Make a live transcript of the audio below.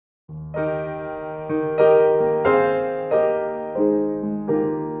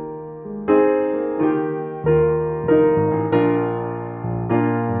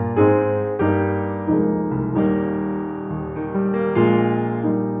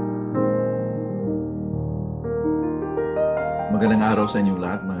Magandang araw sa inyong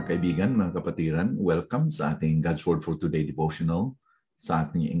lahat, mga kaibigan, mga kapatiran. Welcome sa ating God's Word for Today devotional. Sa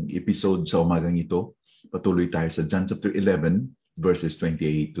ating episode sa umagang ito, patuloy tayo sa John chapter 11, verses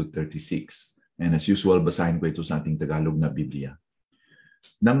 28 to 36. And as usual, basahin ko ito sa ating Tagalog na Biblia.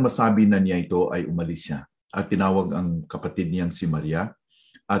 Nang masabi na niya ito ay umalis siya at tinawag ang kapatid niyang si Maria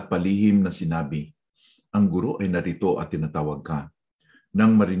at palihim na sinabi, "Ang guro ay narito at tinatawag ka."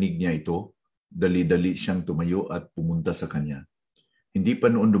 Nang marinig niya ito, dali-dali siyang tumayo at pumunta sa kanya. Hindi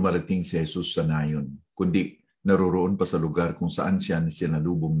pa noon dumarating si Jesus sa nayon, kundi naroroon pa sa lugar kung saan siya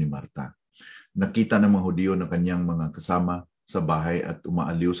sinalubong ni Marta. Nakita ng mga Hudyo na kanyang mga kasama sa bahay at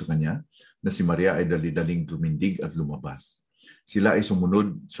umaaliw sa kanya na si Maria ay dali-daling tumindig at lumabas. Sila ay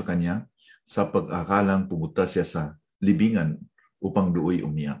sumunod sa kanya sa pag-akalang pumunta siya sa libingan upang do'y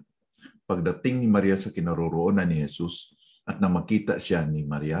umiyak. Pagdating ni Maria sa kinaroroonan ni Jesus at nang makita siya ni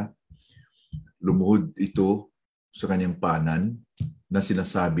Maria, lumuhod ito sa kanyang paanan na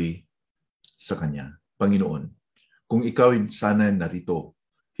sinasabi sa kanya, "Panginoon, kung ikaw sana narito,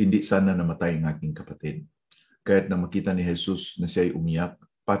 hindi sana namatay ang aking kapatid." Kaya't nang makita ni Jesus na siya ay umiyak,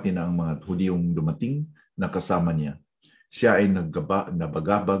 pati na ang mga Hudyong dumating na kasama niya, siya ay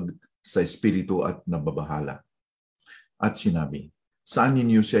nabagabag sa espiritu at nababahala. At sinabi, "Saan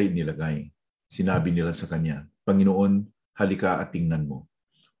ninyo siya inilagay?" Sinabi nila sa kanya, "Panginoon, halika at tingnan mo."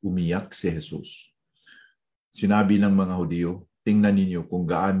 Umiyak si Jesus. Sinabi ng mga Hudyo, "Tingnan ninyo kung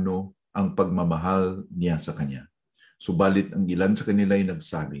gaano ang pagmamahal niya sa kanya." Subalit ang ilan sa kanila ay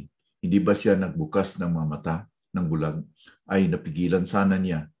nagsabi, "Hindi ba siya nagbukas ng mga mata ng bulag ay napigilan sana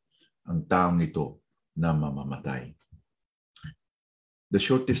niya ang taong ito na mamamatay." The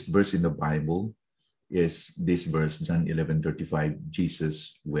shortest verse in the Bible is this verse, John 11:35,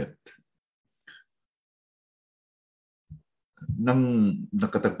 Jesus wept. Nang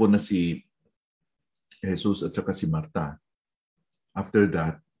nakatagpo na si Jesus at saka si Marta, after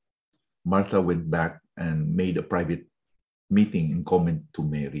that, Martha went back and made a private meeting and comment to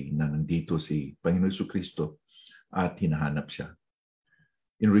Mary na nandito si Panginoon Jesucristo at hinahanap siya.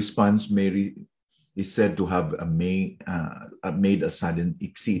 In response, Mary is said to have made a sudden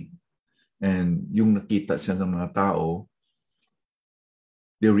exit. And yung nakita siya ng mga tao,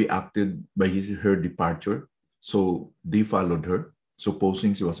 they reacted by her departure. So they followed her,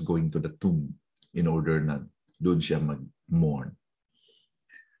 supposing she was going to the tomb in order na doon siya mag-mourn.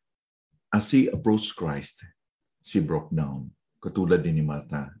 As she approached Christ, she broke down. Katulad din ni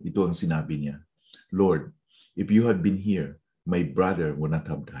Martha, ito ang sinabi niya, "Lord, if you had been here, my brother would not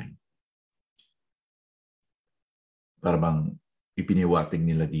have died." Para bang ipiniwating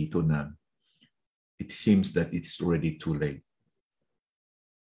nila dito na it seems that it's already too late.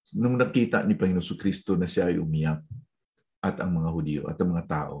 Nung nakita ni Panginoon Jesucristo na siya ay umiyak at ang mga Hudyo at ang mga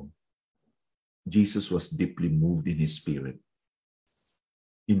tao, Jesus was deeply moved in his spirit.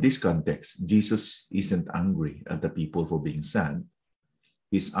 In this context, Jesus isn't angry at the people for being sad.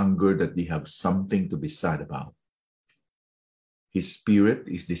 He's angered that they have something to be sad about. His spirit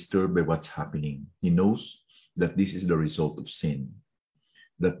is disturbed by what's happening. He knows that this is the result of sin,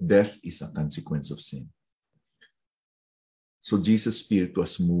 that death is a consequence of sin. So Jesus' spirit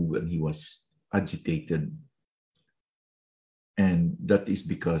was moved and he was agitated. And that is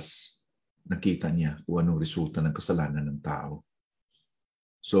because nakita niya kung anong resulta ng kasalanan ng tao.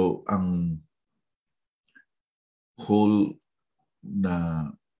 So ang whole na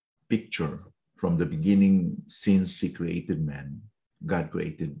picture from the beginning, since he created man, God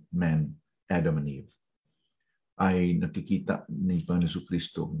created man, Adam and Eve, ay nakikita ni Panginoon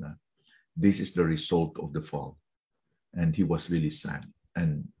Jesucristo na this is the result of the fall. And he was really sad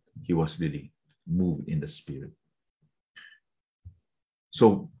and he was really moved in the spirit.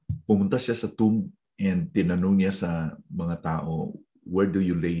 So pumunta siya sa tomb and tinanong niya sa mga tao, where do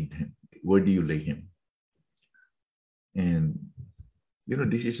you lay him? Where do you lay him? And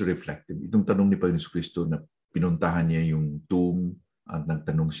this is reflective. Itong tanong ni Panginoon Jesucristo na pinuntahan niya yung tomb at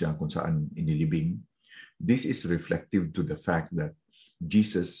nagtanong siya kung saan inilibing. This is reflective to the fact that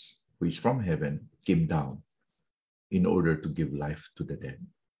Jesus, who is from heaven, came down in order to give life to the dead.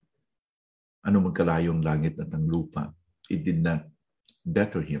 Ano man kalayong langit at ang lupa, it did not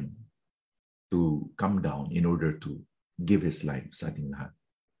deter him to come down in order to give his life sa ating lahat.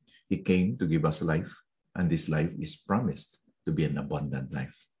 He came to give us life, and this life is promised to be an abundant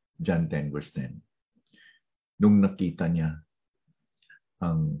life. John 10 verse 10. Nung nakita niya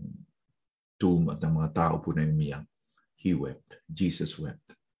ang tomb at ang mga tao po na umiyak, he wept. Jesus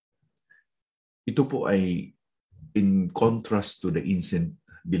wept. Ito po ay in contrast to the ancient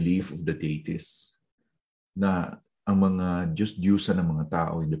belief of the deities na ang mga Diyos-Diyusan ng mga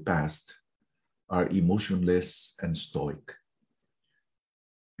tao in the past are emotionless and stoic.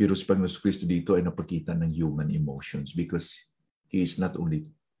 Pero si Panginoon Kristo dito ay napakita ng human emotions because He is not only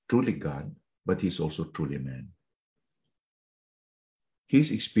truly God, but He is also truly man. His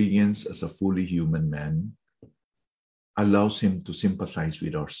experience as a fully human man allows Him to sympathize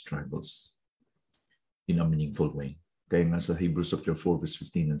with our struggles in a meaningful way. Kaya nga sa Hebrews chapter 4, verse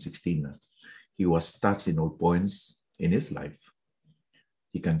 15 and 16 na, He was touched in all points in His life.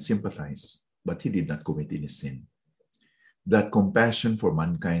 He can sympathize, but He did not commit any sin. That compassion for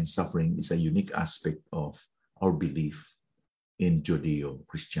mankind's suffering is a unique aspect of our belief in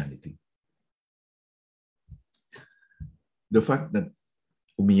Judeo-Christianity. The fact that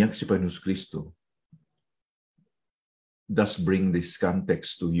umiyak si Panginoon Kristo does bring this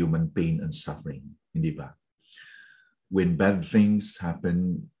context to human pain and suffering, hindi ba? When bad things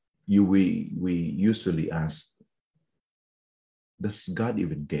happen, we usually ask, does God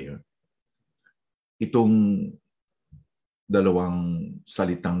even care? Itong dalawang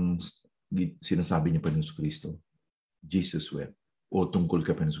salitang sinasabi ni Panginoon Kristo, Jesus wept, o tungkol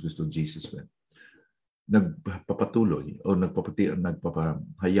kay Panginoon Kristo, Jesus wept. Nagpapatuloy o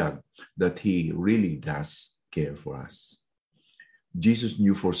nagpapahayag that He really does care for us. Jesus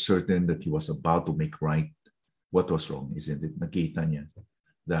knew for certain that He was about to make right what was wrong, isn't it? Nakita niya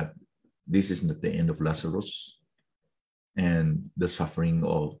that this is not the end of Lazarus and the suffering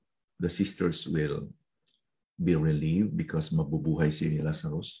of the sisters will be relieved because mabubuhay si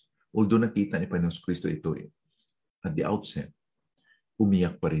Lazarus. Although nakita ni Panginoon Kristo ito at the outset,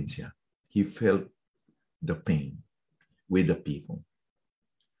 umiyak pa rin siya. He felt the pain with the people.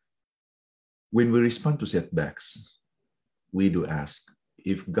 When we respond to setbacks, we do ask,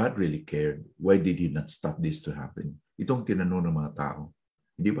 if God really cared, why did He not stop this to happen? Itong tinanong ng mga tao,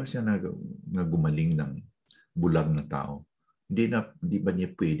 hindi ba siya nagumaling ng bulag na tao? Hindi ba niya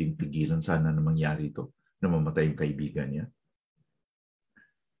pwedeng pigilan sana na mangyari ito, na mamatay yung kaibigan niya?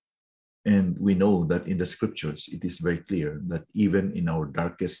 And we know that in the scriptures, it is very clear that even in our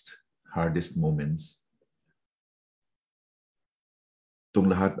darkest, hardest moments,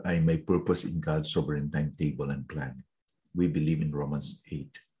 itong lahat ay may purpose in God's sovereign timetable and plan. We believe in Romans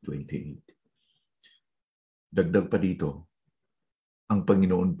 8:28. Dagdag pa dito, ang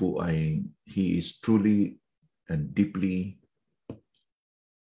Panginoon po ay, He is truly and deeply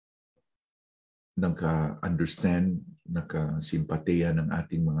nagka-understand, nagka-simpateya ng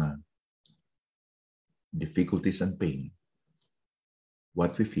ating mga difficulties and pain,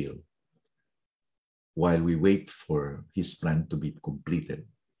 what we feel, while we wait for His plan to be completed.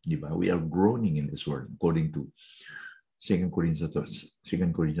 Diba? We are groaning in this world, according to 2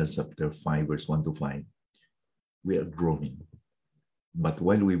 Corinthians chapter 5, verse 1 to 5. We are groaning. But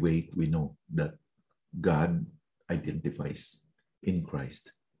while we wait, we know that God identifies in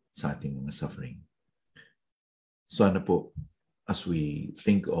Christ sa ating mga suffering. Sana po, as we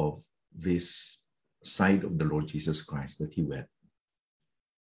think of this side of the Lord Jesus Christ that He wept,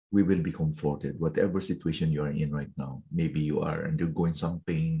 we will be comforted. Whatever situation you are in right now, maybe you are undergoing some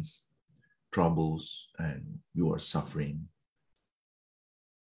pains, troubles, and you are suffering.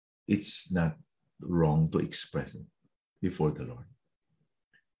 It's not wrong to express it before the Lord.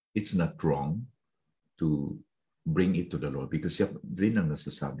 It's not wrong to bring it to the Lord because siya rin ang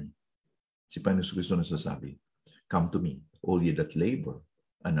nasasabi. Si Panginoon Kristo nasasabi, come to me, all ye that labor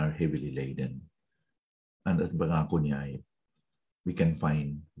and are heavily laden. And at bangako niya ay, we can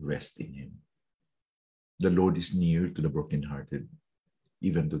find rest in Him. The Lord is near to the brokenhearted,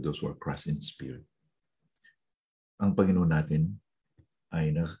 even to those who are crushed in spirit. Ang Panginoon natin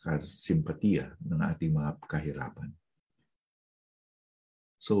ay nakakasimpatiya ng ating mga kahirapan.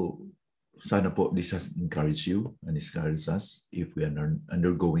 So, sana po this has encouraged you and encouraged us if we are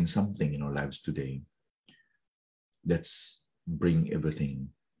undergoing something in our lives today. Let's bring everything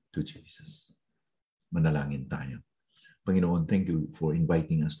to Jesus. Manalangin tayo. Panginoon, thank you for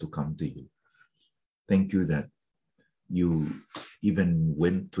inviting us to come to you. Thank you that you even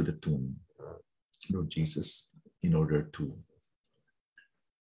went to the tomb, Lord Jesus, in order to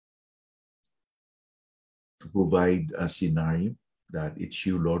provide a scenario that it's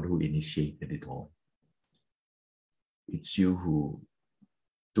you, Lord, who initiated it all. It's you who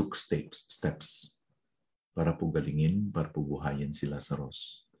took steps para po galingin, para po buhayin si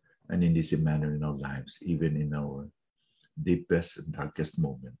Lazarus. And in this manner in our lives, even in our deepest and darkest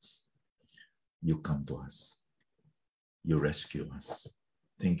moments, you come to us. You rescue us.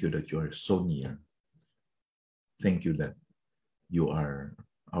 Thank you that you are so near. Thank you that you are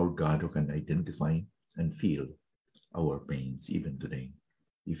our God who can identify and feel our pains even today.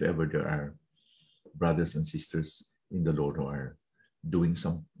 If ever there are brothers and sisters in the Lord who are doing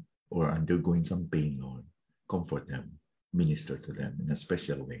some or undergoing some pain, Lord, comfort them, minister to them in a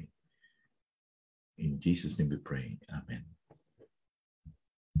special way. In Jesus' name we pray. Amen.